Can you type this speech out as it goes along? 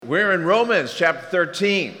We're in Romans chapter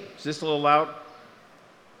 13. Is this a little loud?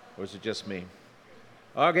 Or is it just me?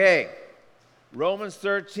 Okay. Romans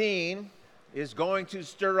 13 is going to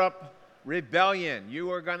stir up rebellion.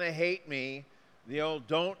 You are going to hate me. The old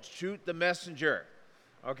don't shoot the messenger.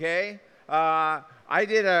 Okay? I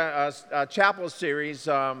did a chapel series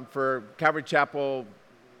for Calvary Chapel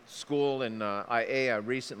School in IAEA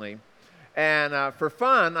recently. And for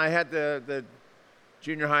fun, I had the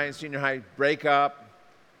junior high and senior high break up.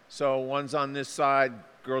 So one's on this side,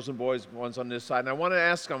 girls and boys, one's on this side. And I want to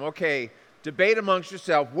ask them, okay, debate amongst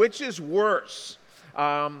yourself, which is worse,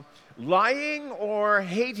 lying or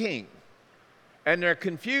hating? And they're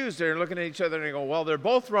confused. They're looking at each other and they go, well, they're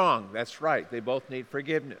both wrong. That's right. They both need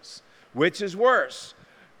forgiveness. Which is worse,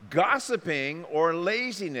 gossiping or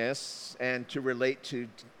laziness? And to relate to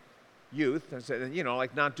youth, I said,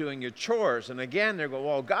 like not doing your chores. And again, they go,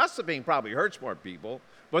 well, gossiping probably hurts more people,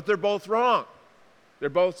 but they're both wrong. They're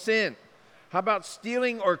both sin. How about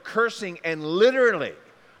stealing or cursing? And literally,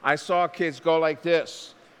 I saw kids go like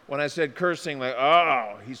this. When I said cursing, like,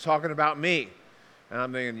 oh, he's talking about me. And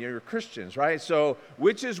I'm thinking, you're Christians, right? So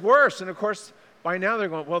which is worse? And of course, by now they're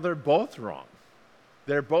going, well, they're both wrong.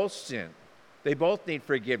 They're both sin. They both need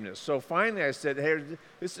forgiveness. So finally I said, hey,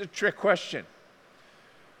 this is a trick question.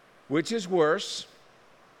 Which is worse,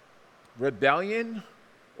 rebellion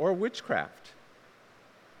or witchcraft?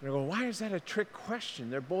 And I go, why is that a trick question?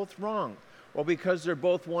 They're both wrong. Well, because they're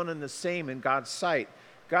both one and the same in God's sight.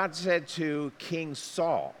 God said to King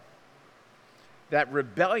Saul that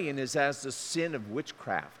rebellion is as the sin of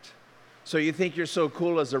witchcraft. So you think you're so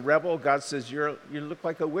cool as a rebel? God says, you look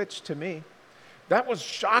like a witch to me. That was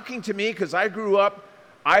shocking to me because I grew up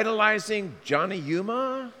idolizing Johnny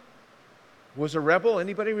Yuma. Was a rebel.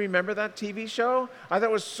 Anybody remember that TV show? I thought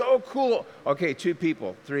it was so cool. Okay, 2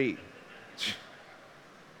 people, 3.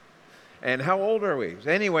 And how old are we?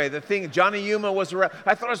 Anyway, the thing, Johnny Yuma was a rebel.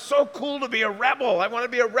 I thought it was so cool to be a rebel. I want to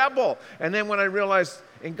be a rebel. And then when I realized,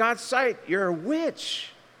 in God's sight, you're a witch.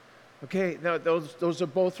 Okay, no, those are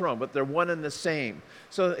both wrong, but they're one and the same.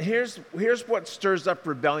 So here's what stirs up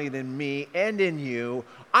rebellion in me and in you.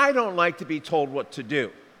 I don't like to be told what to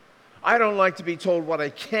do. I don't like to be told what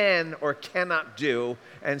I can or cannot do,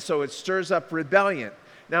 and so it stirs up rebellion.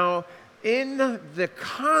 Now, in the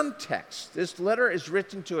context, this letter is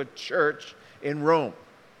written to a church in Rome.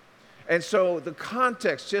 And so the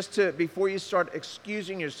context, before you start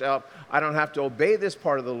excusing yourself, I don't have to obey this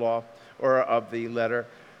part of the law or of the letter.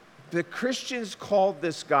 The Christians called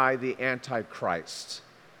this guy the Antichrist.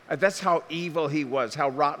 That's how evil he was, how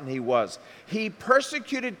rotten he was. He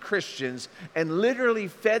persecuted Christians and literally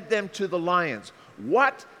fed them to the lions.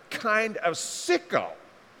 What kind of sicko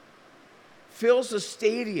fills a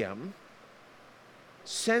stadium,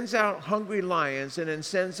 sends out hungry lions, and then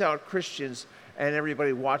sends out Christians, and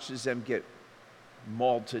everybody watches them get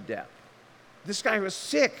mauled to death? This guy was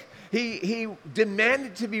sick. He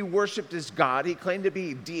demanded to be worshipped as God. He claimed to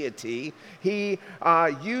be deity. He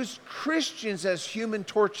used Christians as human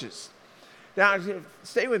torches. Now,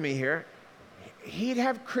 stay with me here. He'd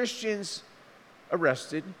have Christians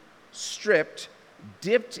arrested, stripped,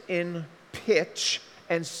 dipped in pitch,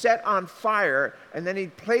 and set on fire, and then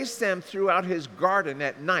he'd place them throughout his garden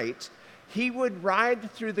at night. He would ride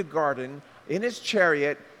through the garden in his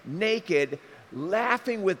chariot, naked,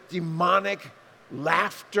 laughing with demonic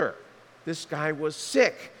laughter. This guy was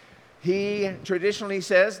sick. Tradition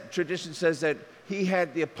says that he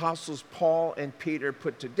had the apostles Paul and Peter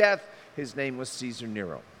put to death. His name was Caesar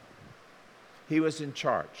Nero. He was in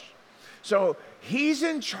charge. So he's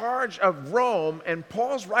in charge of Rome, and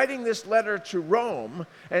Paul's writing this letter to Rome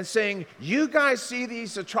and saying, you guys see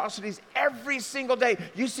these atrocities every single day.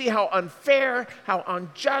 You see how unfair, how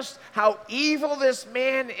unjust, how evil this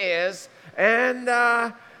man is, and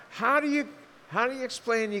how do you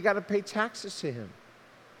explain you got to pay taxes to him?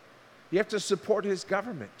 You have to support his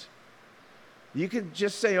government. You can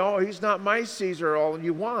just say, oh, he's not my Caesar all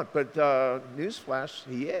you want, but newsflash,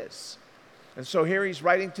 he is. And so here he's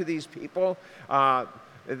writing to these people,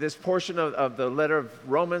 this portion of the letter of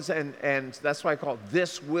Romans, and that's why I call it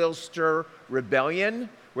This Will Stir Rebellion.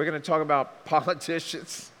 We're going to talk about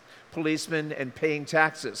politicians, policemen, and paying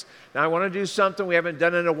taxes. Now I want to do something we haven't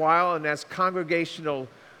done in a while, and that's congregational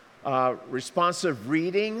responsive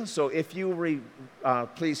reading. So if you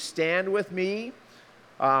please stand with me.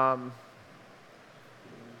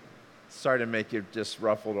 Sorry to make you just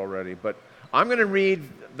ruffled already, but I'm going to read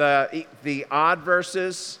the odd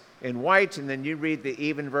verses in white, and then you read the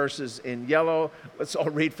even verses in yellow. Let's all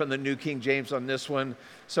read from the New King James on this one.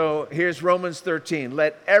 So here's Romans 13.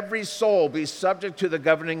 Let every soul be subject to the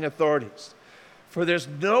governing authorities, For there's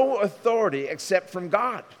no authority except from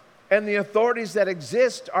God, and the authorities that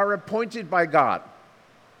exist are appointed by God.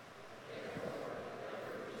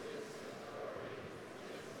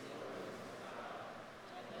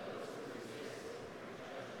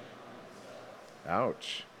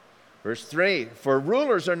 Ouch. Verse 3, for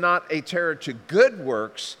rulers are not a terror to good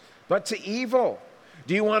works, but to evil.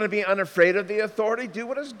 Do you want to be unafraid of the authority? Do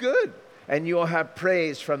what is good, and you will have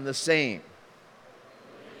praise from the same.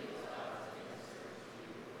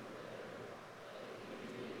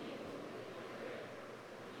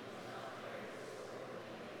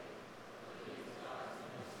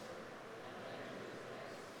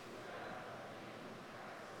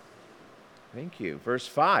 Thank you. Verse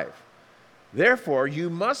 5. Therefore, you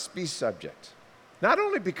must be subject, not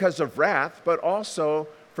only because of wrath, but also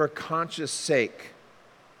for conscience sake.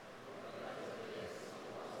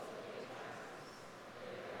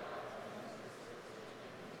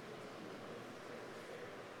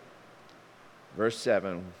 Verse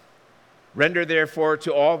 7. Render therefore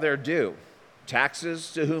to all their due,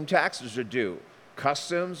 taxes to whom taxes are due,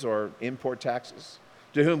 customs or import taxes,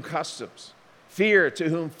 to whom customs, fear to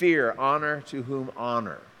whom fear, honor to whom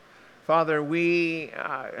honor. Father, we're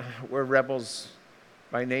rebels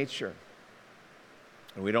by nature.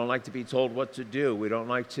 And we don't like to be told what to do. We don't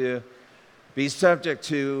like to be subject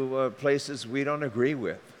to places we don't agree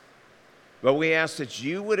with. But we ask that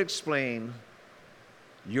you would explain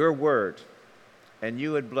your word, and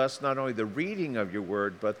you would bless not only the reading of your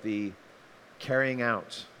word, but the carrying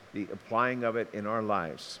out, the applying of it in our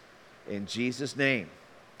lives. In Jesus' name,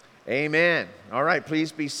 amen. All right,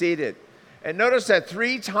 please be seated. And notice that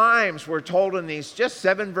 3 times we're told in these just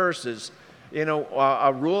 7 verses,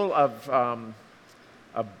 a rule of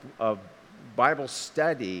Bible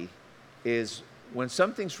study is when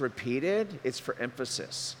something's repeated, it's for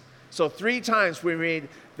emphasis. So 3 times we read,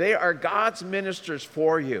 they are God's ministers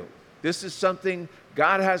for you. This is something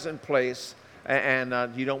God has in place,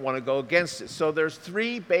 and you don't want to go against it. So there's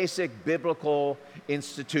 3 basic biblical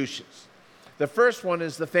institutions. The first one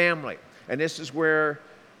is the family, and this is where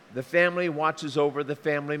the family watches over the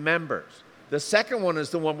family members. The second one is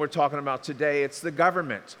the one we're talking about today. It's the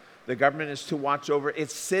government. The government is to watch over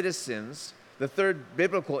its citizens. The third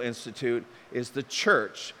biblical institute is the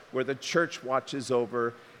church, where the church watches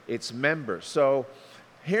over its members. So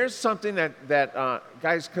here's something that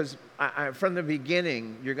guys, because from the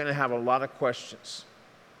beginning, you're going to have a lot of questions,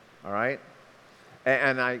 all right?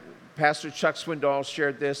 And Pastor Chuck Swindoll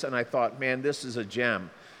shared this, and I thought, man, this is a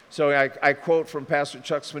gem. So I quote from Pastor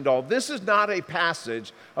Chuck Swindoll, this is not a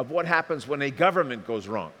passage of what happens when a government goes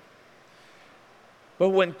wrong, but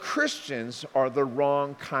when Christians are the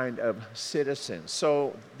wrong kind of citizens.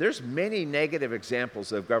 So there's many negative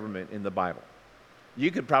examples of government in the Bible.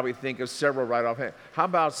 You could probably think of several right offhand. How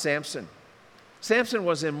about Samson? Samson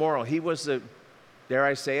was immoral. He was dare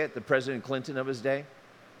I say it, the President Clinton of his day,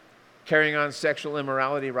 carrying on sexual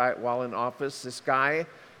immorality right while in office. This guy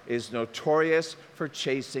is notorious for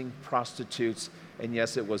chasing prostitutes, and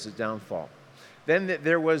yes, it was a downfall. Then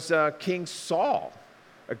there was King Saul.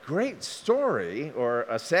 A great story, or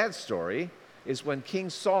a sad story, is when King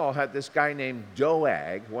Saul had this guy named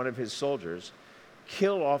Doeg, one of his soldiers,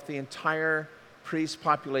 kill off the entire priest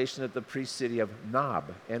population of the priest city of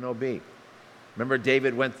Nob, N-O-B. Remember,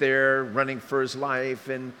 David went there running for his life,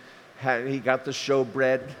 and he got the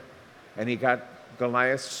showbread, and he got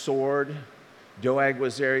Goliath's sword. Doeg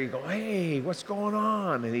was there. He go, hey, what's going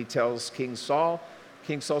on? And he tells King Saul.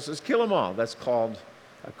 King Saul says, kill them all. That's called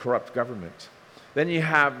a corrupt government. Then you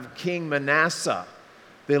have King Manasseh,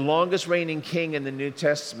 the longest reigning king in the New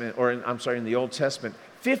Testament, in the Old Testament.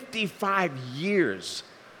 55 years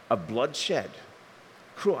of bloodshed.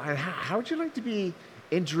 Cruel. How would you like to be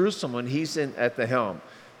in Jerusalem when he's at the helm?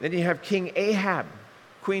 Then you have King Ahab,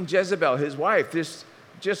 Queen Jezebel, his wife. This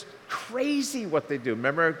just crazy what they do.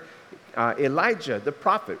 Remember, Elijah, the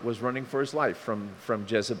prophet, was running for his life from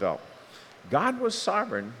Jezebel. God was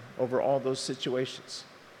sovereign over all those situations.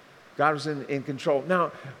 God was in control.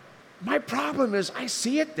 Now, my problem is I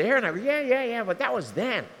see it there, and I go, yeah, but that was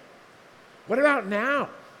then. What about now?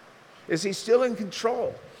 Is he still in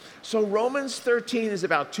control? So Romans 13 is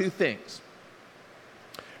about 2 things.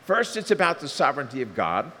 First, it's about the sovereignty of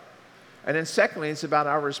God. And then secondly, it's about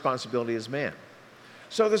our responsibility as man.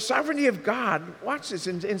 So the sovereignty of God, watch this,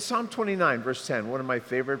 in Psalm 29, verse 10, one of my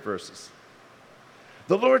favorite verses.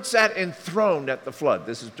 The Lord sat enthroned at the flood.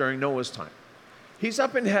 This is during Noah's time. He's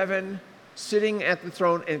up in heaven, sitting at the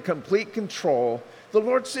throne in complete control. The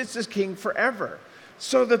Lord sits as king forever.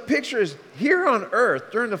 So the picture is here on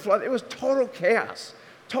earth during the flood, it was total chaos,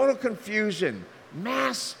 total confusion,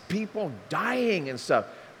 mass people dying and stuff.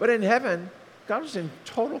 But in heaven, God was in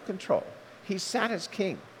total control. He sat as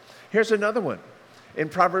king. Here's another one. In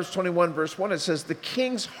Proverbs 21, verse 1, it says, the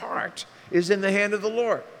king's heart is in the hand of the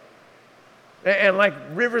Lord. And like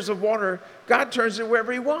rivers of water, God turns it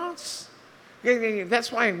wherever he wants. That's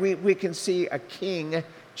why we can see a king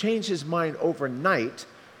change his mind overnight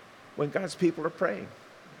when God's people are praying,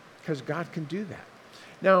 because God can do that.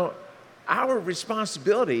 Now, our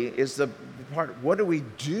responsibility is the part, what do we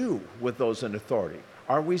do with those in authority?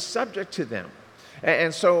 Are we subject to them?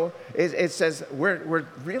 And so it says we're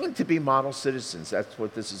really to be model citizens. That's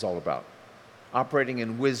what this is all about. Operating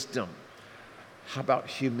in wisdom. How about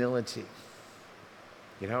humility?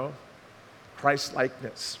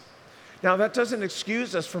 Christ-likeness. Now, that doesn't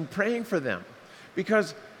excuse us from praying for them,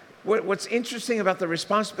 because what's interesting about the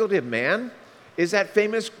responsibility of man is that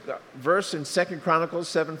famous verse in 2 Chronicles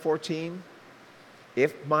 7:14.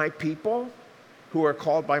 If my people who are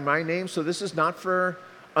called by my name, so this is not for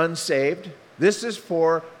unsaved, this is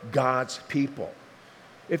for God's people.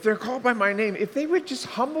 If they're called by my name, if they would just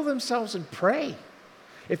humble themselves and pray,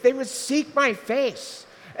 if they would seek my face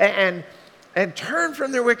and turn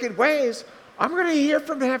from their wicked ways, I'm going to hear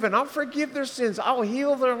from heaven. I'll forgive their sins. I'll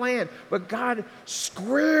heal their land. But God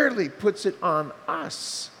squarely puts it on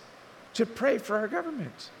us to pray for our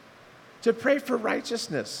government, to pray for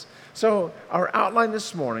righteousness. So our outline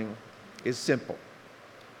this morning is simple.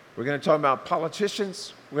 We're going to talk about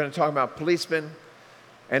politicians, we're going to talk about policemen,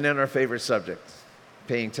 and then our favorite subject,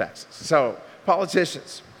 paying taxes. So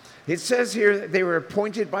politicians. It says here that they were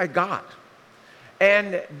appointed by God.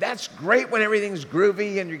 And that's great when everything's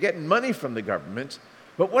groovy and you're getting money from the government.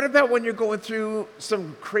 But what about when you're going through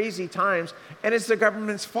some crazy times and it's the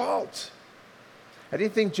government's fault? How do you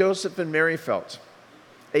think Joseph and Mary felt?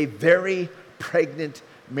 A very pregnant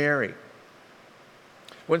Mary.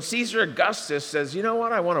 When Caesar Augustus says, you know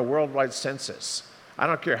what, I want a worldwide census. I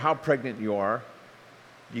don't care how pregnant you are.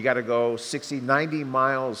 You got to go 60, 90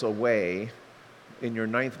 miles away in your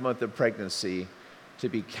 9th month of pregnancy to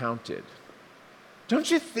be counted. Don't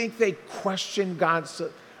you think they question God's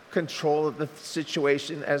control of the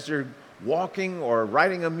situation as they're walking or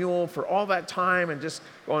riding a mule for all that time and just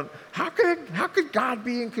going, how could God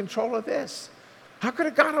be in control of this? How could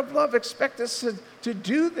a God of love expect us to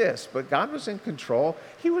do this? But God was in control.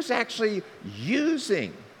 He was actually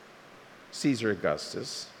using Caesar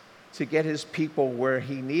Augustus to get his people where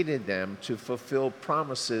he needed them to fulfill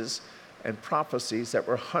promises and prophecies that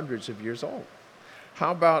were hundreds of years old.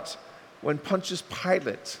 How about when Pontius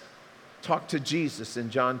Pilate talked to Jesus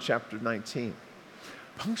in John chapter 19?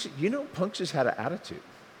 Pontius had an attitude.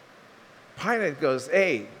 Pilate goes,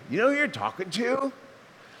 hey, you know who you're talking to?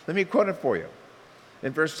 Let me quote it for you.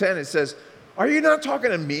 In verse 10 it says, are you not talking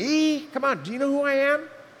to me? Come on, do you know who I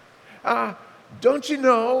am? Don't you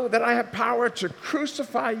know that I have power to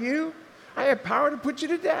crucify you? I have power to put you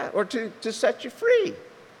to death or to set you free.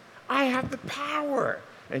 I have the power.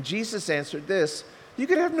 And Jesus answered this, you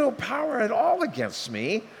could have no power at all against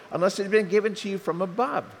me unless it had been given to you from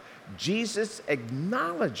above. Jesus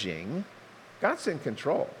acknowledging God's in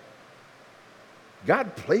control.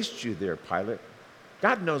 God placed you there, Pilate.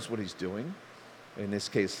 God knows what he's doing. In this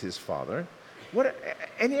case, his Father.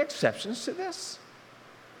 Any exceptions to this?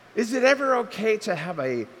 Is it ever okay to have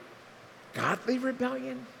a godly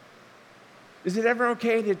rebellion? Is it ever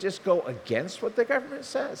okay to just go against what the government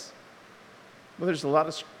says? Well, there's a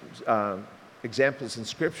lot of examples in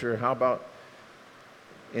Scripture. How about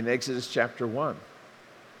in Exodus chapter 1,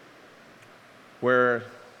 where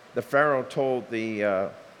the Pharaoh told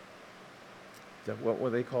what were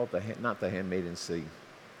they called? Not the handmaidens, the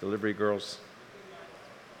delivery girls.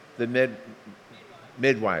 The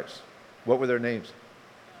midwives. What were their names?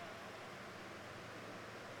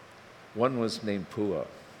 One was named Pua.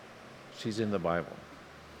 She's in the Bible.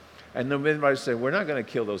 And the midwives said, we're not going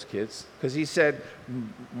to kill those kids. Because he said,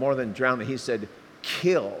 more than drowning, he said,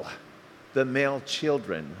 kill the male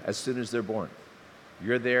children as soon as they're born.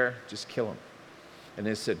 You're there, just kill them. And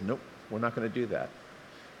they said, nope, we're not going to do that.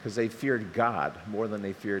 Because they feared God more than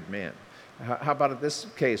they feared man. How about in this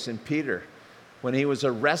case, in Peter, when he was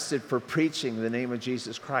arrested for preaching the name of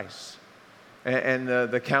Jesus Christ? And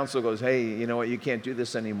the council goes, hey, you know what, you can't do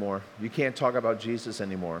this anymore. You can't talk about Jesus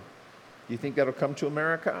anymore. Do you think that'll come to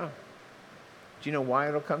America? Do you know why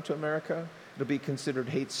it'll come to America? It'll be considered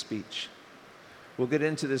hate speech. We'll get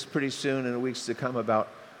into this pretty soon in the weeks to come about,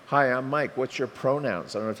 hi, I'm Mike, what's your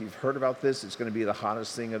pronouns? I don't know if you've heard about this. It's going to be the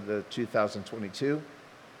hottest thing of the 2022.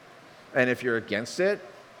 And if you're against it,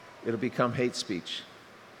 it'll become hate speech.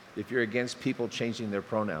 If you're against people changing their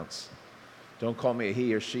pronouns. Don't call me a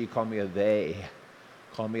he or she, call me a they.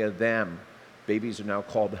 Call me a them. Babies are now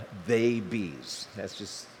called they-bees. That's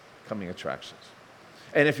just coming attractions.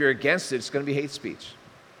 And if you're against it, it's going to be hate speech.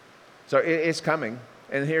 So it's coming.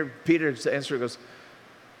 And here Peter's answer goes,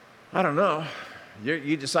 I don't know.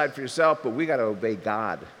 You decide for yourself, but we got to obey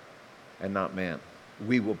God and not man.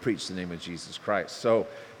 We will preach the name of Jesus Christ. So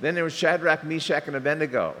then there was Shadrach, Meshach, and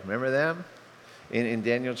Abednego. Remember them? In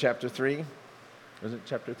Daniel chapter 3. Was it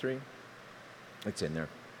chapter 3? It's in there.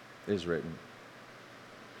 It is written.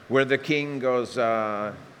 Where the king goes,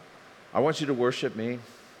 I want you to worship me.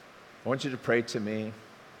 I want you to pray to me.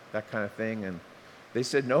 That kind of thing. And they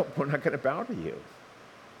said, no, we're not going to bow to you.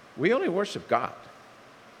 We only worship God.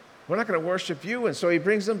 We're not going to worship you. And so he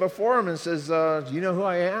brings them before him and says, do you know who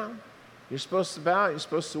I am? You're supposed to bow. You're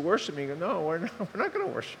supposed to worship me. You go, no, we're not going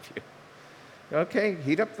to worship you. Okay,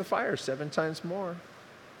 heat up the fire 7 times more.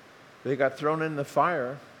 They got thrown in the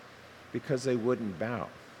fire because they wouldn't bow.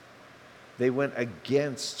 They went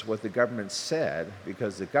against what the government said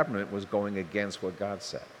because the government was going against what God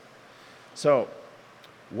said. So,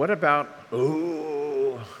 what about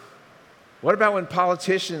when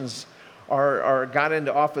politicians are got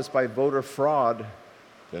into office by voter fraud?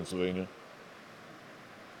 Pennsylvania.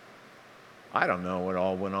 I don't know what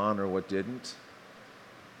all went on or what didn't.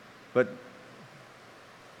 But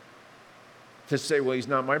to say, well, he's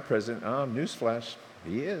not my president, newsflash,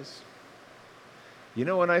 he is. You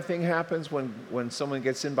know what I think happens when someone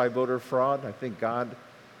gets in by voter fraud? I think God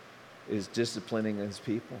is disciplining his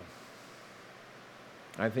people.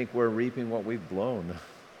 I think we're reaping what we've blown,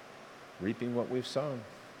 reaping what we've sown.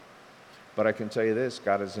 But I can tell you this,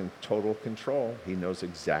 God is in total control. He knows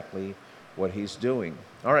exactly what he's doing.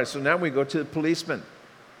 All right, so now we go to the policemen.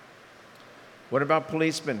 What about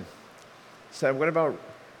policemen? So what about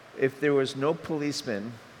if there was no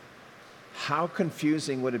policemen, how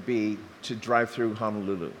confusing would it be to drive through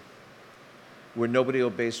Honolulu where nobody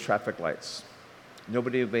obeys traffic lights,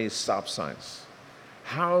 nobody obeys stop signs?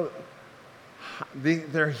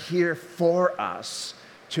 They're here for us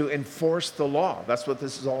to enforce the law. That's what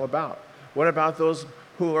this is all about. What about those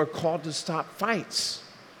who are called to stop fights?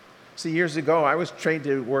 See, years ago, I was trained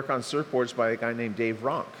to work on surfboards by a guy named Dave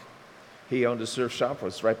Ronk. He owned a surf shop. It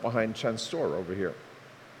was right behind Chun's store over here.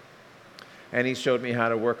 And he showed me how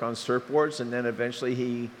to work on surfboards, and then eventually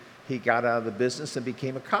he got out of the business and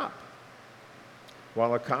became a cop.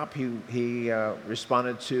 While a cop, he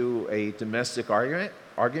responded to a domestic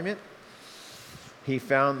argument. He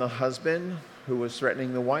found the husband who was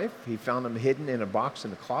threatening the wife. He found him hidden in a box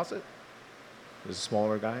in the closet. He was a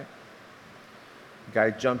smaller guy. The guy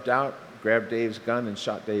jumped out, grabbed Dave's gun, and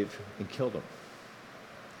shot Dave and killed him.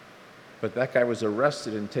 But that guy was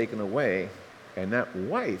arrested and taken away, and that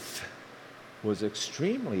wife was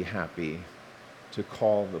extremely happy to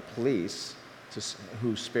call the police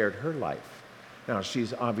who spared her life. Now,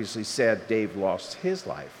 she's obviously sad Dave lost his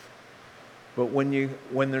life. But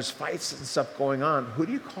when there's fights and stuff going on, who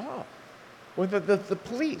do you call? Well, the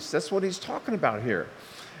police. That's what he's talking about here.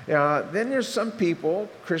 Then there's some people,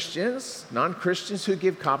 Christians, non-Christians, who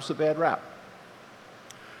give cops a bad rap.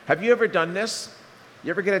 Have you ever done this? You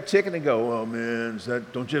ever get a ticket and go, oh man,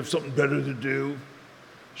 don't you have something better to do?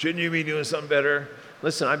 Shouldn't you be doing something better?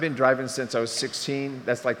 Listen, I've been driving since I was 16.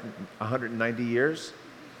 That's like 190 years.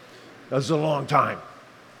 That's a long time.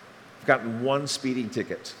 I've gotten 1 speeding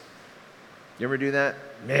ticket. You ever do that?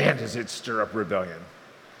 Man, does it stir up rebellion.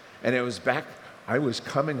 And it was back, I was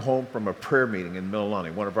coming home from a prayer meeting in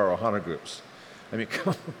Mililani, one of our Ohana groups. I mean,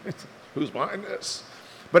 who's behind this?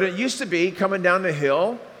 But it used to be coming down the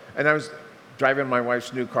hill, and I was driving my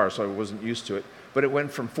wife's new car, so I wasn't used to it. But it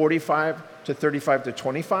went from 45 to 35 to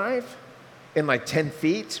 25 in like 10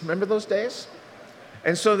 feet. Remember those days?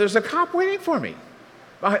 And so there's a cop waiting for me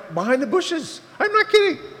behind the bushes. I'm not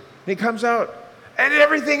kidding. And he comes out, and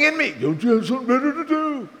everything in me, don't you have something better to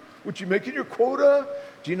do? Would you make it your quota?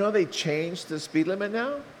 Do you know they changed the speed limit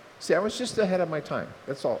now? See, I was just ahead of my time.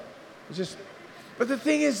 That's all. But the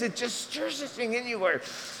thing is, it just stirs this thing in you where,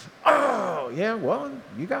 oh, yeah, well,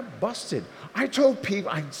 you got busted. I told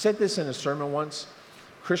people, I said this in a sermon once,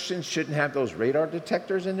 Christians shouldn't have those radar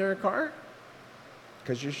detectors in their car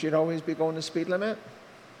because you should always be going the speed limit.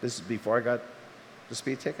 This is before I got the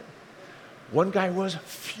speed ticket. One guy was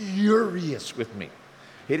furious with me.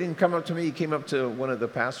 He didn't come up to me. He came up to one of the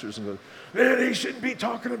pastors and goes, man, he shouldn't be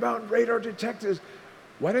talking about radar detectors.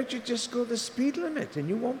 Why don't you just go the speed limit and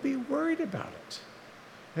you won't be worried about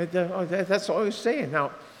it? That's all he's saying.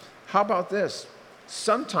 Now, how about this?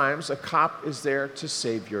 Sometimes a cop is there to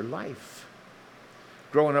save your life.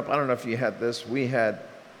 Growing up, I don't know if you had this, we had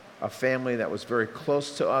a family that was very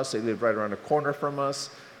close to us. They lived right around the corner from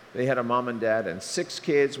us. They had a mom and dad and 6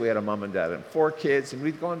 kids. We had a mom and dad and 4 kids, and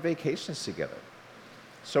we'd go on vacations together.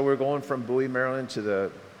 So we're going from Bowie, Maryland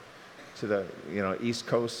to to the East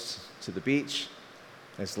Coast to the beach.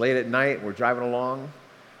 It's late at night. We're driving along.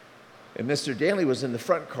 And Mr. Daly was in the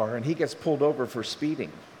front car, and he gets pulled over for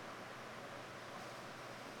speeding.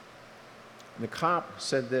 And the cop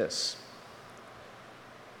said this: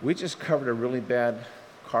 "We just covered a really bad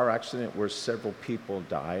car accident where several people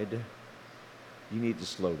died. You need to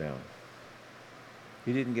slow down."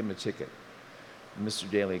 He didn't give him a ticket. And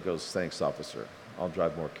Mr. Daly goes, "Thanks, officer. I'll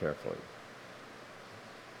drive more carefully."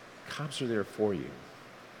 Cops are there for you.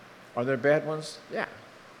 Are there bad ones? Yeah.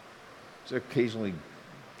 There's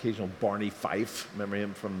occasional Barney Fife. Remember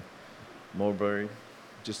him from Mulberry?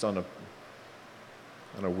 Just on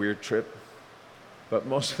a weird trip. But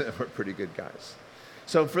most of them are pretty good guys.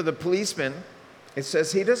 So for the policeman, it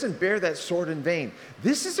says he doesn't bear that sword in vain.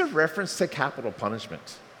 This is a reference to capital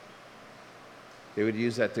punishment. They would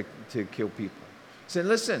use that to kill people. He said,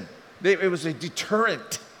 listen, it was a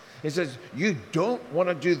deterrent. He says, you don't want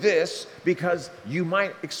to do this because you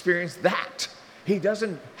might experience that. He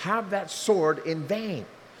doesn't have that sword in vain.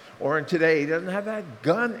 Or in today, he doesn't have that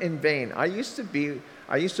gun in vain. I used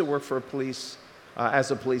to work for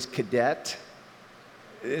as a police cadet.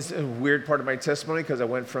 It's a weird part of my testimony because I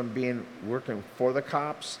went from working for the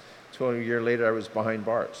cops to a year later I was behind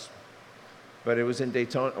bars. But it was in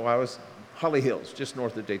Daytona. Well, I was Holly Hills, just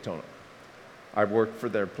north of Daytona. I worked for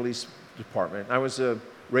their police department. I was a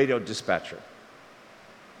radio dispatcher.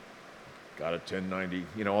 Got a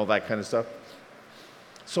 1090, all that kind of stuff.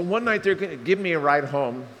 So one night they're going to give me a ride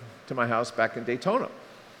home to my house back in Daytona.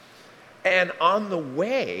 And on the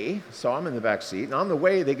way, so I'm in the back seat, and on the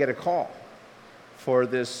way they get a call for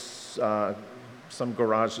this, some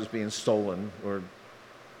garage was being stolen, or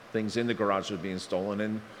things in the garage were being stolen,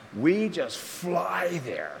 and we just fly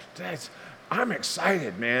there. I'm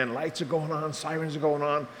excited, man. Lights are going on, sirens are going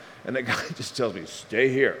on, and the guy just tells me, stay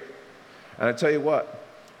here. And I tell you what,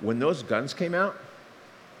 when those guns came out,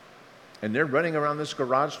 and they're running around this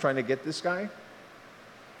garage trying to get this guy,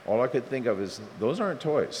 all I could think of is, those aren't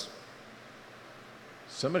toys.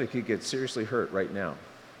 Somebody could get seriously hurt right now.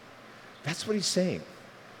 That's what he's saying.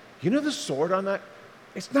 You know the sword on that?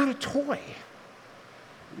 It's not a toy.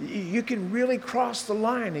 You can really cross the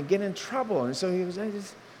line and get in trouble. And so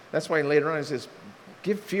that's why later on he says,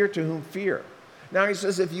 give fear to whom fear. Now he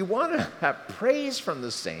says, if you want to have praise from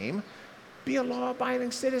the same, be a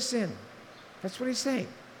law-abiding citizen. That's what he's saying.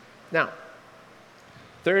 Now,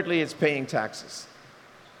 thirdly, it's paying taxes.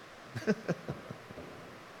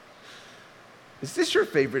 Is this your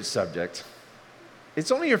favorite subject?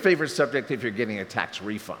 It's only your favorite subject if you're getting a tax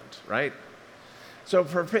refund, right? So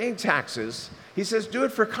for paying taxes, he says, do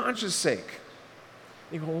it for conscience sake.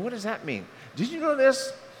 You go, well, what does that mean? Did you know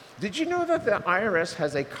this? Did you know that the IRS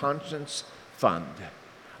has a conscience fund?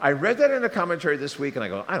 I read that in a commentary this week, and I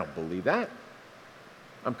go, I don't believe that.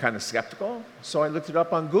 I'm kind of skeptical. So I looked it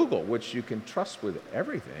up on Google, which you can trust with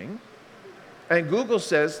everything. And Google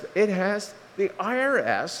says the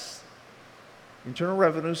IRS, Internal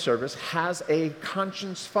Revenue Service, has a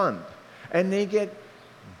conscience fund. And they get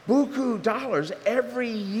buku dollars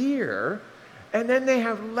every year. And then they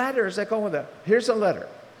have letters that go with it. Here's a letter.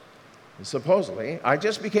 And supposedly, I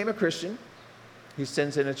just became a Christian. He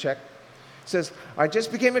sends in a check. He says, I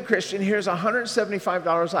just became a Christian. Here's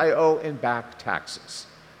 $175 I owe in back taxes.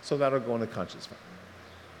 So that'll go in the conscience fund.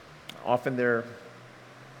 Often they're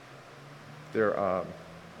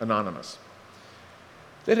anonymous.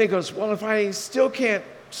 Then he goes, well, if I still can't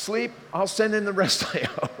sleep, I'll send in the rest I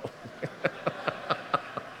owe.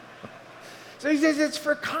 So he says it's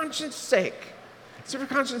for conscience sake. It's for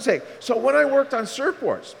conscience sake. So when I worked on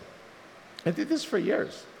surfboards, I did this for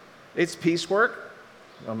years. It's piecework.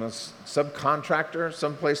 I'm a subcontractor.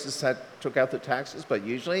 Some places took out the taxes, but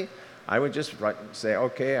usually I would just say,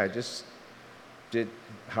 okay, I just did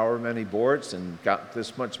however many boards and got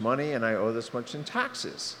this much money, and I owe this much in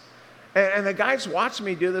taxes. And the guy's watching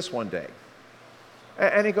me do this one day.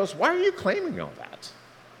 And he goes, why are you claiming all that?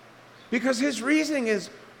 Because his reasoning is,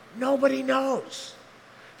 nobody knows.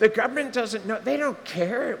 The government doesn't know. They don't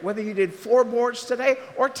care whether you did 4 boards today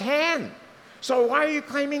or 10. So why are you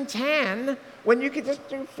claiming 10 when you could just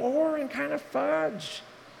do 4 and kind of fudge?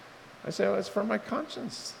 I say, well, it's for my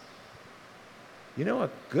conscience. You know, a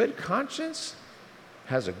good conscience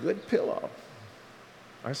has a good pillow.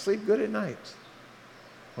 I sleep good at night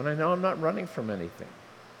when I know I'm not running from anything.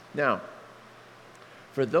 Now,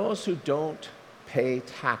 for those who don't pay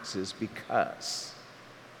taxes because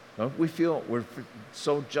we feel we're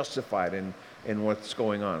so justified in what's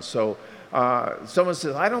going on. So someone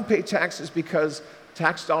says, I don't pay taxes because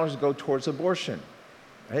tax dollars go towards abortion.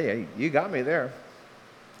 Hey, you got me there.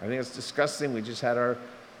 I think it's disgusting. We just had our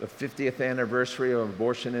the 50th anniversary of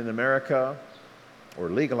abortion in America, or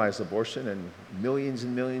legalized abortion, and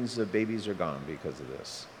millions of babies are gone because of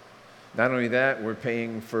this. Not only that, we're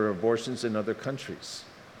paying for abortions in other countries.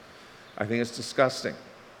 I think it's disgusting.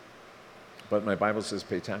 But my Bible says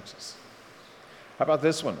pay taxes. How about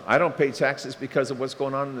this one? I don't pay taxes because of what's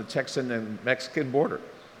going on in the Texan and Mexican border.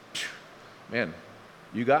 Man,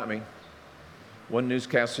 you got me. One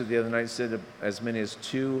newscaster the other night said as many as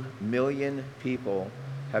 2 million people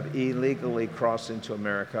have illegally crossed into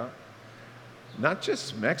America. Not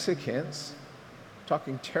just Mexicans,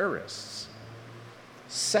 talking terrorists,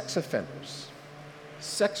 sex offenders,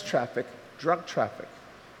 sex traffic, drug traffic,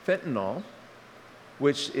 fentanyl,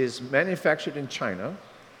 which is manufactured in China,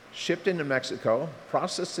 shipped into Mexico,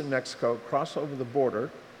 processed in Mexico, crossed over the border,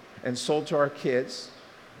 and sold to our kids,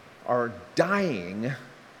 are dying.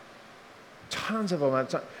 Tons of them.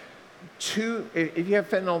 If you have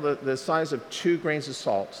fentanyl the size of 2 grains of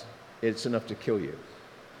salt, it's enough to kill you.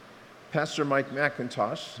 Pastor Mike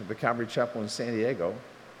McIntosh of the Calvary Chapel in San Diego,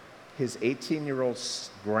 his 18-year-old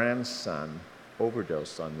grandson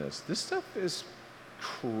overdosed on this. This stuff is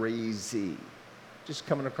crazy. Just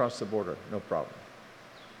coming across the border, no problem.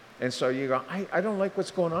 And so you go, I don't like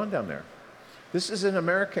what's going on down there. This isn't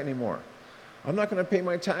America anymore. I'm not going to pay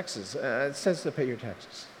my taxes. It says to pay your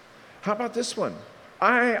taxes. How about this one?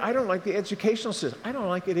 I don't like the educational system. I don't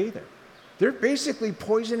like it either. They're basically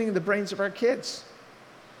poisoning the brains of our kids.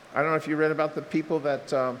 I don't know if you read about the people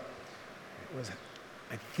that, I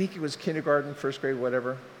think it was kindergarten, first grade,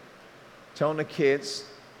 whatever, telling the kids,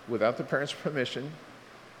 without the parents' permission,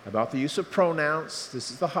 about the use of pronouns.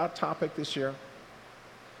 This is the hot topic this year.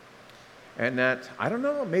 And that, I don't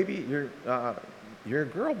know, maybe you're a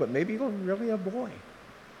girl, but maybe you're really a boy.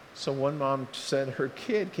 So one mom said her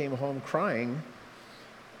kid came home crying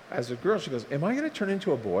as a girl. She goes, am I going to turn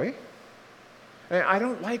into a boy? And I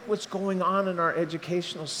don't like what's going on in our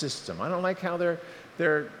educational system. I don't like how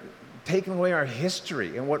they're taking away our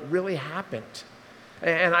history and what really happened.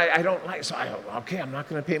 And I don't like, so I'm not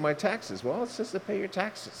going to pay my taxes. Well, it says to pay your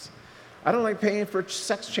taxes. I don't like paying for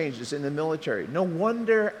sex changes in the military. No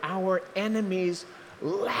wonder our enemies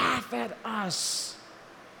laugh at us.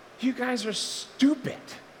 You guys are stupid.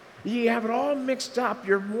 You have it all mixed up.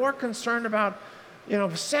 You're more concerned about,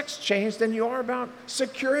 sex change than you are about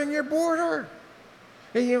securing your border.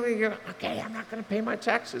 And you go, okay, I'm not going to pay my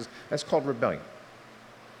taxes. That's called rebellion.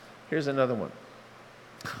 Here's another one.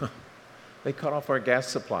 They cut off our gas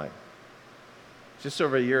supply. Just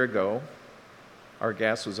over a year ago, our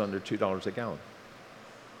gas was under $2 a gallon.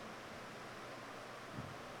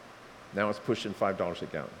 Now it's pushing $5 a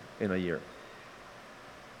gallon in a year.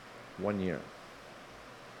 1 year.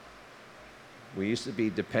 We used to be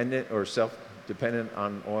dependent or self-dependent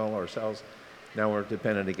on oil ourselves. Now we're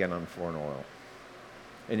dependent again on foreign oil.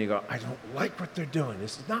 And you go, I don't like what they're doing.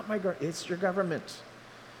 This is not my government. It's your government.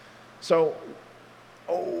 So,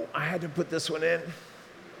 I had to put this one in.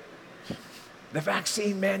 The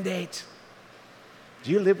vaccine mandate.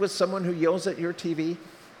 Do you live with someone who yells at your TV?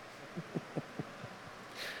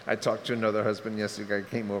 I talked to another husband yesterday. Guy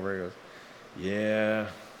came over. He goes, yeah.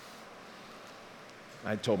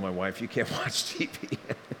 I told my wife, you can't watch TV.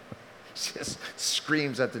 She just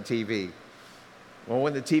screams at the TV. Well,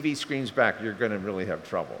 when the TV screams back, you're going to really have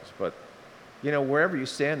troubles. But, wherever you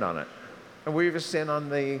stand on it, and we even stand on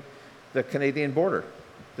the Canadian border,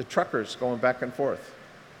 the truckers going back and forth.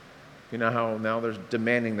 You know how now they're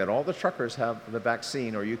demanding that all the truckers have the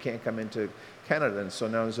vaccine or you can't come into Canada. And so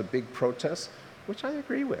now there's a big protest, which I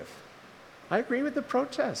agree with. I agree with the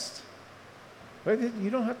protest. But you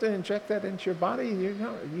don't have to inject that into your body.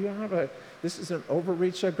 This is an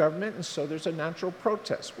overreach of government, and so there's a natural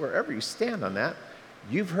protest. Wherever you stand on that,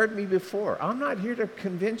 you've heard me before. I'm not here to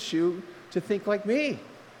convince you to think like me.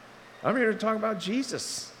 I'm here to talk about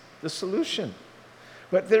Jesus, the solution.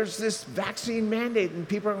 But there's this vaccine mandate, and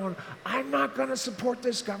people are going, I'm not going to support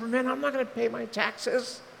this government. I'm not going to pay my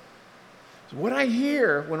taxes. So what I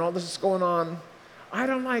hear when all this is going on, I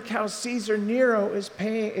don't like how Caesar Nero is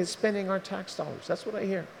spending our tax dollars. That's what I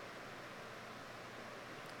hear.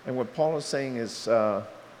 And what Paul is saying is,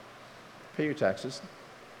 pay your taxes.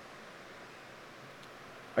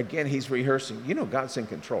 Again, he's rehearsing. God's in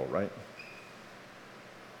control, right?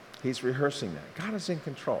 He's rehearsing that. God is in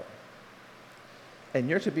control. And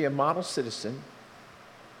you're to be a model citizen,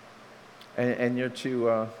 and you're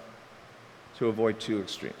to avoid 2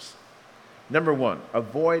 extremes. Number 1,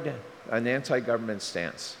 avoid an anti-government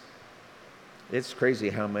stance. It's crazy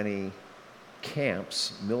how many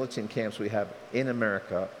camps, militant camps we have in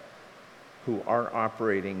America who are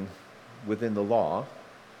operating within the law,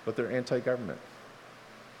 but they're anti-government.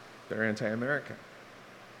 They're anti-American.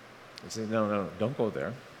 I say, no, don't go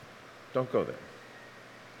there. Don't go there.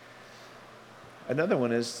 Another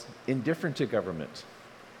one is indifferent to government.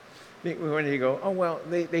 When you go, oh, well,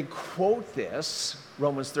 they quote this,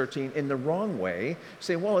 Romans 13, in the wrong way,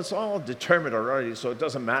 say, well, it's all determined already, so it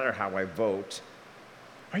doesn't matter how I vote.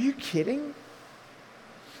 Are you kidding?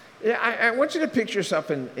 Yeah, I want you to picture yourself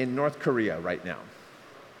in North Korea right now.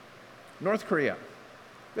 North Korea,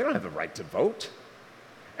 they don't have the right to vote.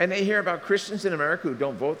 And they hear about Christians in America who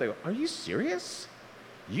don't vote. They go, are you serious?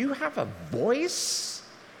 You have a voice?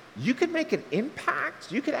 You could make an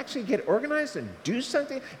impact? You could actually get organized and do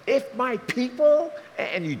something? If my people,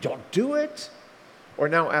 and you don't do it? Or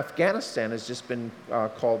now Afghanistan has just been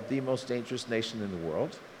called the most dangerous nation in the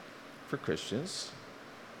world for Christians.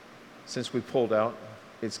 Since we pulled out,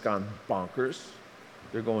 it's gone bonkers.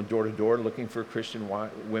 They're going door to door looking for Christian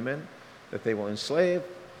women that they will enslave,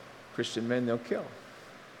 Christian men they'll kill.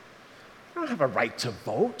 They don't have a right to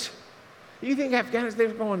vote. You think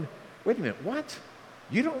Afghanistan's going, wait a minute, what?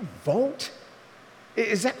 You don't vote?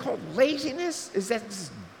 Is that called laziness? Is that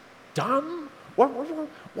just dumb?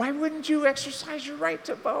 Why wouldn't you exercise your right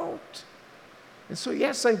to vote? And so,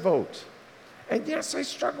 yes, I vote. And yes, I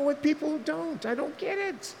struggle with people who don't. I don't get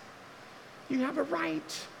it. You have a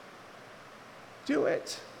right. Do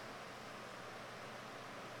it.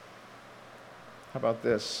 How about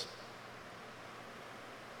this?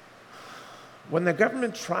 When the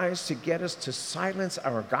government tries to get us to silence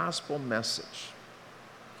our gospel message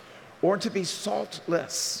or to be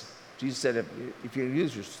saltless, Jesus said, if you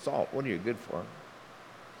use your salt, what are you good for?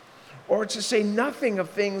 Or to say nothing of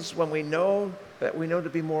things when we know that we know to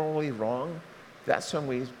be morally wrong, that's when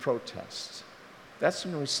we protest. That's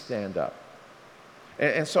when we stand up.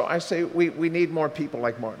 And so I say we need more people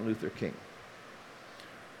like Martin Luther King.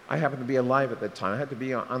 I happened to be alive at that time. I had to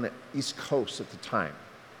be on the East Coast at the time.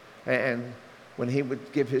 And when he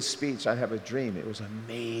would give his speech, I'd have a dream. It was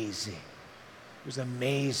amazing. It was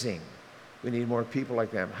amazing. We need more people like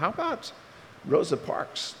them. How about Rosa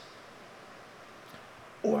Parks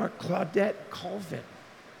or Claudette Colvin?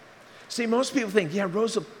 See, most people think, yeah,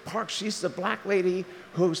 Rosa Parks, she's the black lady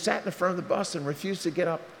who sat in the front of the bus and refused to get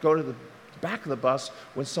up, go to the back of the bus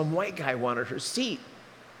when some white guy wanted her seat.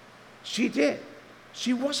 She did.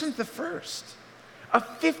 She wasn't the first. A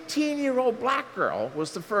 15-year-old black girl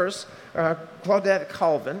was the first, Claudette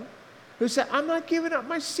Colvin, who said, I'm not giving up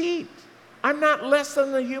my seat. I'm not less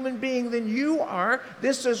than a human being than you are.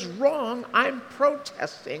 This is wrong. I'm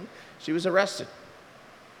protesting. She was arrested.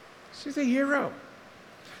 She's a hero.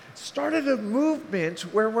 Started a movement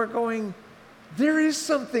where we're going, there is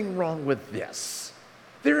something wrong with this.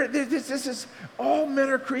 This is, all men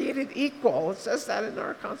are created equal. It says that in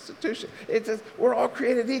our Constitution. It says we're all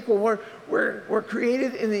created equal. We're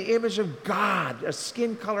created in the image of God. A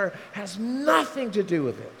skin color has nothing to do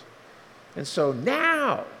with it. And so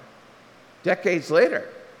now, decades later,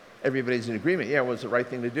 everybody's in agreement. Yeah, it was the right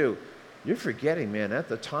thing to do. You're forgetting, man, at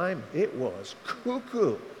the time, it was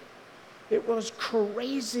cuckoo. It was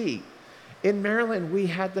crazy. In Maryland, we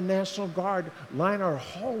had the National Guard line our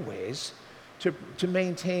hallways to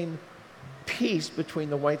maintain peace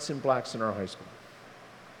between the whites and blacks in our high school.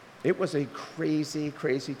 It was a crazy,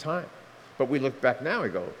 crazy time. But we look back now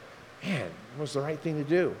and go, man, it was the right thing to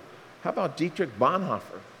do. How about Dietrich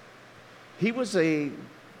Bonhoeffer? He was a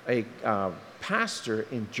pastor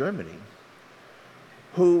in Germany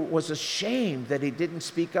who was ashamed that he didn't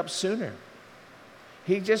speak up sooner.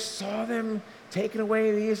 He just saw them taking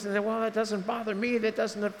away these and said, well, that doesn't bother me, that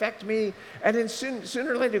doesn't affect me. And then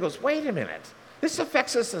sooner or later he goes, wait a minute, this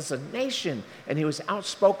affects us as a nation. And he was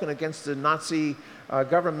outspoken against the Nazi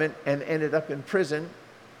government and ended up in prison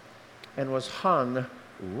and was hung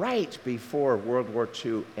right before World War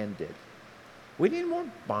II ended. We need more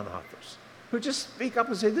Bonhoeffers who just speak up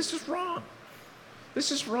and say, this is wrong. This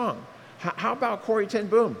is wrong. How about Corrie ten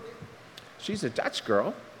Boom? She's a Dutch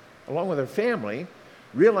girl, along with her family,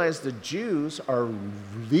 realized the Jews are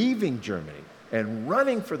leaving Germany and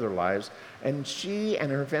running for their lives, and she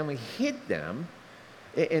and her family hid them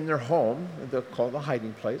in their home, they're called the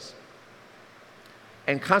hiding place,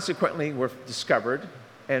 and consequently were discovered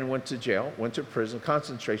and went to jail, went to prison,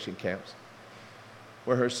 concentration camps,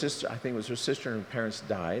 where her sister, I think it was her sister and her parents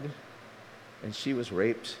died, and she was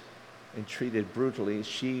raped and treated brutally.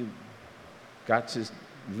 She got to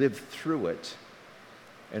live through it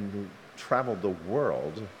and traveled the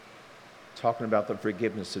world talking about the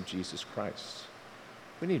forgiveness of Jesus Christ.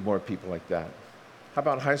 We need more people like that. How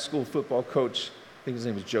about high school football coach, I think his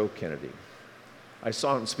name was Joe Kennedy. I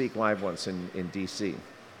saw him speak live once in D.C.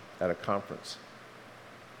 at a conference.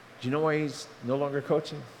 Do you know why he's no longer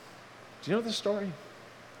coaching? Do you know the story?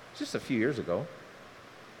 Just a few years ago.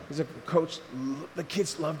 He's a coach. The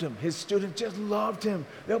kids loved him. His students just loved him.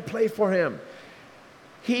 They'll play for him.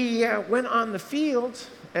 He went on the field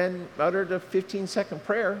and uttered a 15-second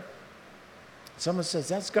prayer. Someone says,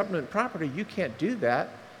 that's government property. You can't do that.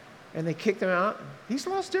 And they kicked him out. He's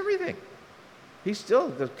lost everything.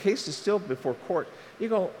 The case is still before court. You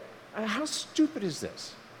go, how stupid is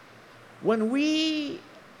this? When we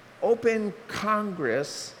open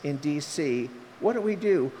Congress in D.C., what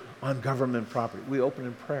do? On government property? We open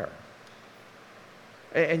in prayer.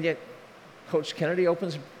 And yet, Coach Kennedy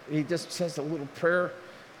he just says a little prayer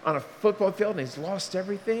on a football field, and he's lost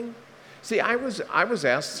everything. See, I was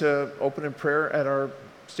asked to open in prayer at our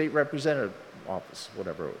state representative office,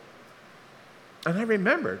 whatever. And I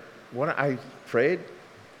remembered what I prayed.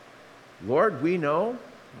 Lord, we know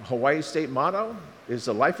Hawaii state motto is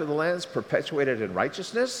the life of the land is perpetuated in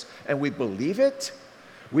righteousness, and we believe it.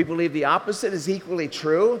 We believe the opposite is equally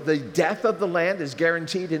true. The death of the land is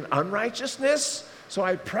guaranteed in unrighteousness. So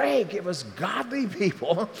I pray, give us godly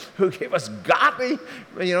people who give us godly,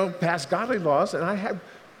 pass godly laws. And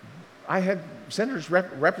I had senators,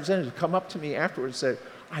 representatives come up to me afterwards and said,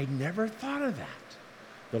 I never thought of that.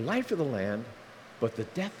 The life of the land, but the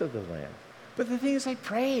death of the land. But the thing is, I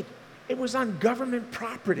prayed. It was on government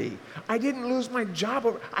property. I didn't lose my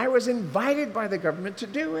job. I was invited by the government to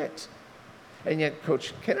do it. And yet,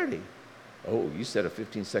 Coach Kennedy, you said a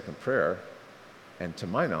 15-second prayer, and to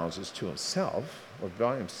my knowledge, it's to himself, or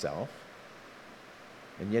by himself,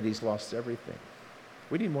 and yet he's lost everything.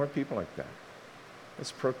 We need more people like that.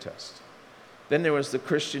 Let's protest. Then there was the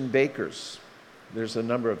Christian bakers. There's a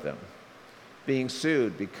number of them being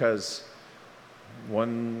sued because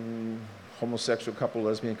one homosexual couple,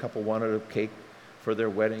 lesbian couple wanted a cake for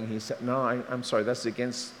their wedding. He said, no, I'm sorry, that's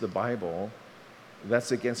against the Bible.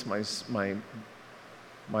 That's against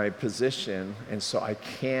my position, and so I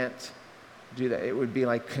can't do that. It would be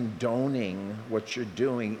like condoning what you're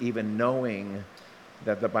doing, even knowing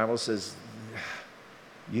that the Bible says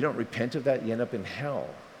you don't repent of that, you end up in hell.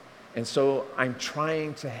 And so I'm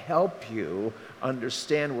trying to help you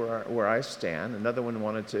understand where I stand. Another one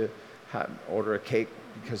wanted to order a cake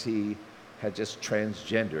because he had just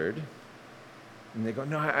transgendered. And they go,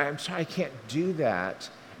 no, I'm sorry, I can't do that.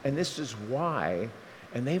 And this is why.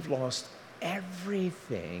 And they've lost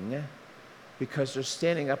everything because they're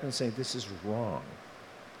standing up and saying, this is wrong.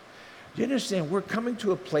 Do you understand? We're coming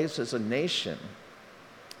to a place as a nation,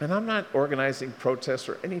 and I'm not organizing protests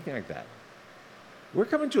or anything like that. We're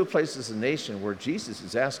coming to a place as a nation where Jesus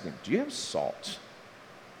is asking, do you have salt?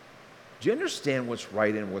 Do you understand what's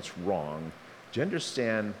right and what's wrong? Do you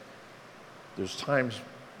understand there's times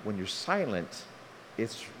when you're silent,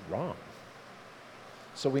 it's wrong?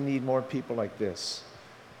 So we need more people like this.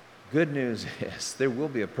 Good news is there will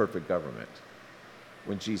be a perfect government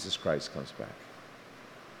when Jesus Christ comes back.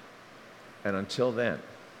 And until then,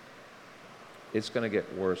 it's going to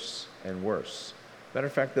get worse and worse. Matter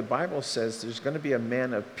of fact, the Bible says there's going to be a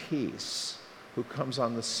man of peace who comes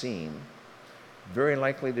on the scene, very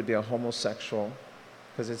likely to be a homosexual,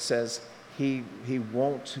 because it says he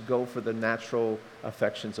won't go for the natural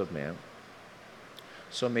affections of man.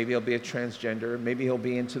 So maybe he'll be a transgender. Maybe he'll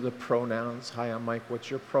be into the pronouns. Hi, I'm Mike. What's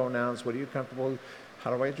your pronouns? What are you comfortable?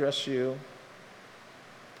 How do I address you?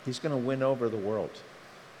 He's going to win over the world.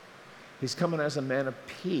 He's coming as a man of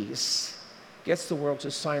peace, gets the world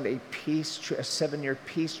to sign a 7-year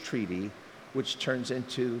peace treaty, which turns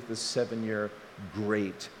into the 7-year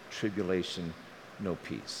great tribulation, no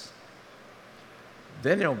peace.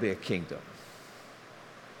 Then there'll be a kingdom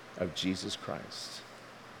of Jesus Christ.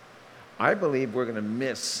 I believe we're going to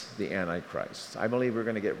miss the Antichrist. I believe we're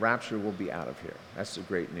going to get raptured. We'll be out of here. That's the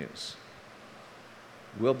great news.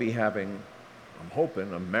 We'll be having, I'm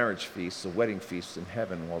hoping, a marriage feast, a wedding feast in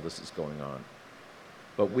heaven while this is going on.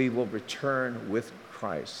 But we will return with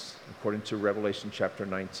Christ, according to Revelation chapter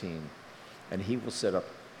 19, and he will set up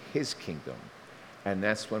his kingdom, and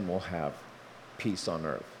that's when we'll have peace on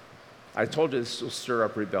earth. I told you this will stir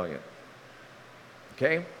up rebellion.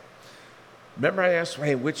 Okay? Remember I asked,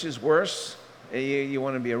 hey, which is worse? You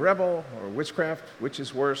want to be a rebel or witchcraft? Which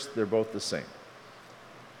is worse? They're both the same.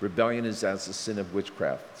 Rebellion is as the sin of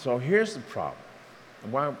witchcraft. So here's the problem.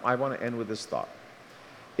 And why I want to end with this thought.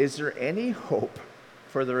 Is there any hope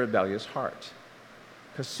for the rebellious heart?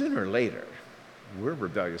 Because sooner or later, we're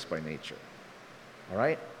rebellious by nature. All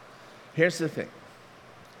right? Here's the thing.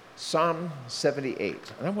 Psalm 78,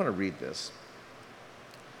 and I want to read this.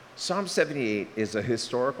 Psalm 78 is a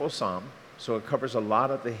historical psalm, so it covers a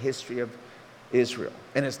lot of the history of Israel,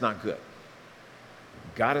 and it's not good.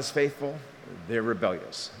 God is faithful, they're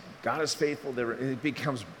rebellious. God is faithful, it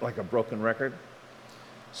becomes like a broken record.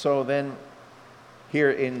 So then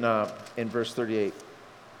Here in verse 38,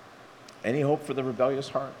 any hope for the rebellious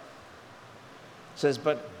heart? It says,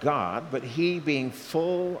 but he being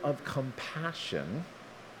full of compassion,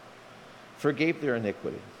 forgave their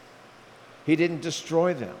iniquity. He didn't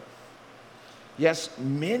destroy them. Yes,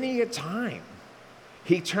 many a time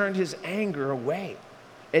he turned his anger away.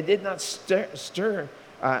 It did not stir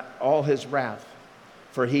all his wrath,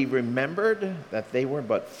 for he remembered that they were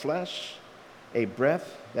but flesh, a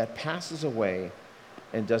breath that passes away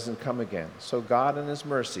and doesn't come again. So God in his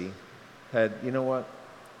mercy had, you know what?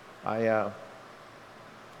 I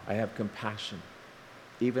have compassion,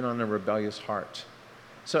 even on a rebellious heart.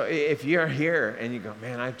 So if you're here and you go,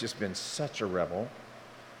 man, I've just been such a rebel.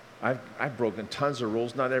 I've broken tons of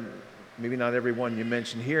rules. Maybe not every one you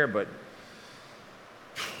mentioned here, but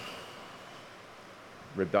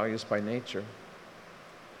rebellious by nature.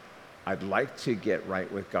 I'd like to get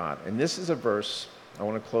right with God. And this is a verse, I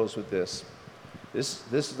want to close with this. This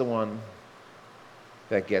is the one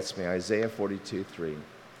that gets me, Isaiah 42:3,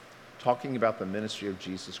 talking about the ministry of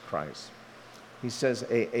Jesus Christ. He says,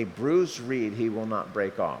 a bruised reed he will not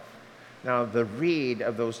break off. Now, the reed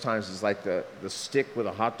of those times is like the stick with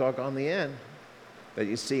a hot dog on the end that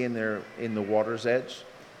you see in the water's edge.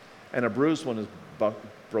 And a bruised one is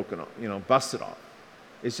broken off, busted off.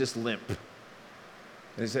 It's just limp. And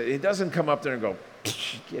he said, it doesn't come up there and go,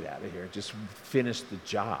 get out of here, just finish the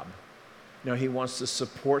job. No, he wants to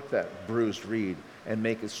support that bruised reed and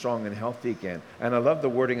make it strong and healthy again. And I love the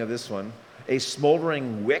wording of this one. A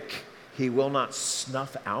smoldering wick he will not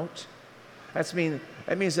snuff out. That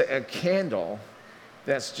means a candle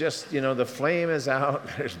that's just, the flame is out.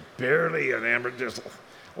 There's barely an amber, just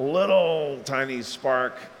a little tiny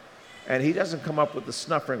spark. And he doesn't come up with the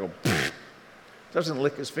snuffer and go, doesn't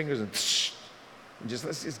lick his fingers and just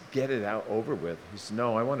let's just get it out over with. He says,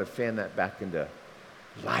 no, I want to fan that back into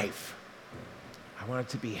life. I want it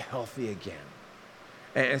to be healthy again.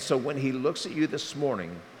 And so when he looks at you this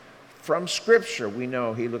morning, from Scripture, we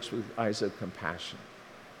know he looks with eyes of compassion.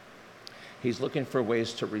 He's looking for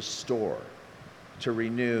ways to restore, to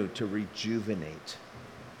renew, to rejuvenate,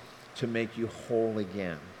 to make you whole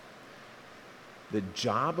again. The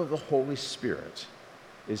job of the Holy Spirit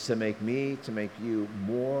is to make you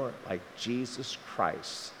more like Jesus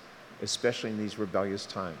Christ, especially in these rebellious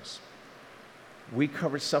times. We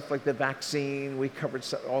covered stuff like the vaccine. We covered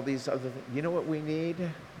all these other things. You know what we need?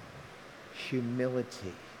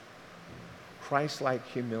 Humility. Christ-like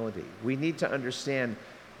humility. We need to understand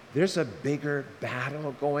there's a bigger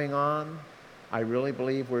battle going on. I really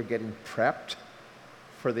believe we're getting prepped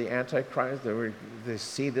for the Antichrist. They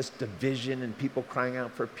see this division and people crying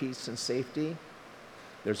out for peace and safety.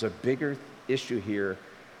 There's a bigger issue here,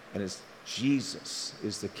 and it's Jesus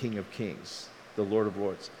is the King of Kings, the Lord of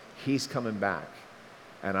Lords. He's coming back,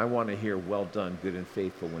 and I want to hear, well done, good and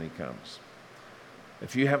faithful, when he comes.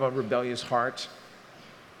 If you have a rebellious heart,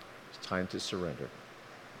 it's time to surrender.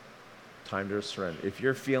 Time to surrender. If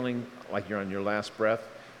you're feeling like you're on your last breath,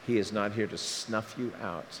 he is not here to snuff you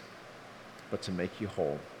out, but to make you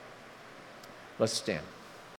whole. Let's stand.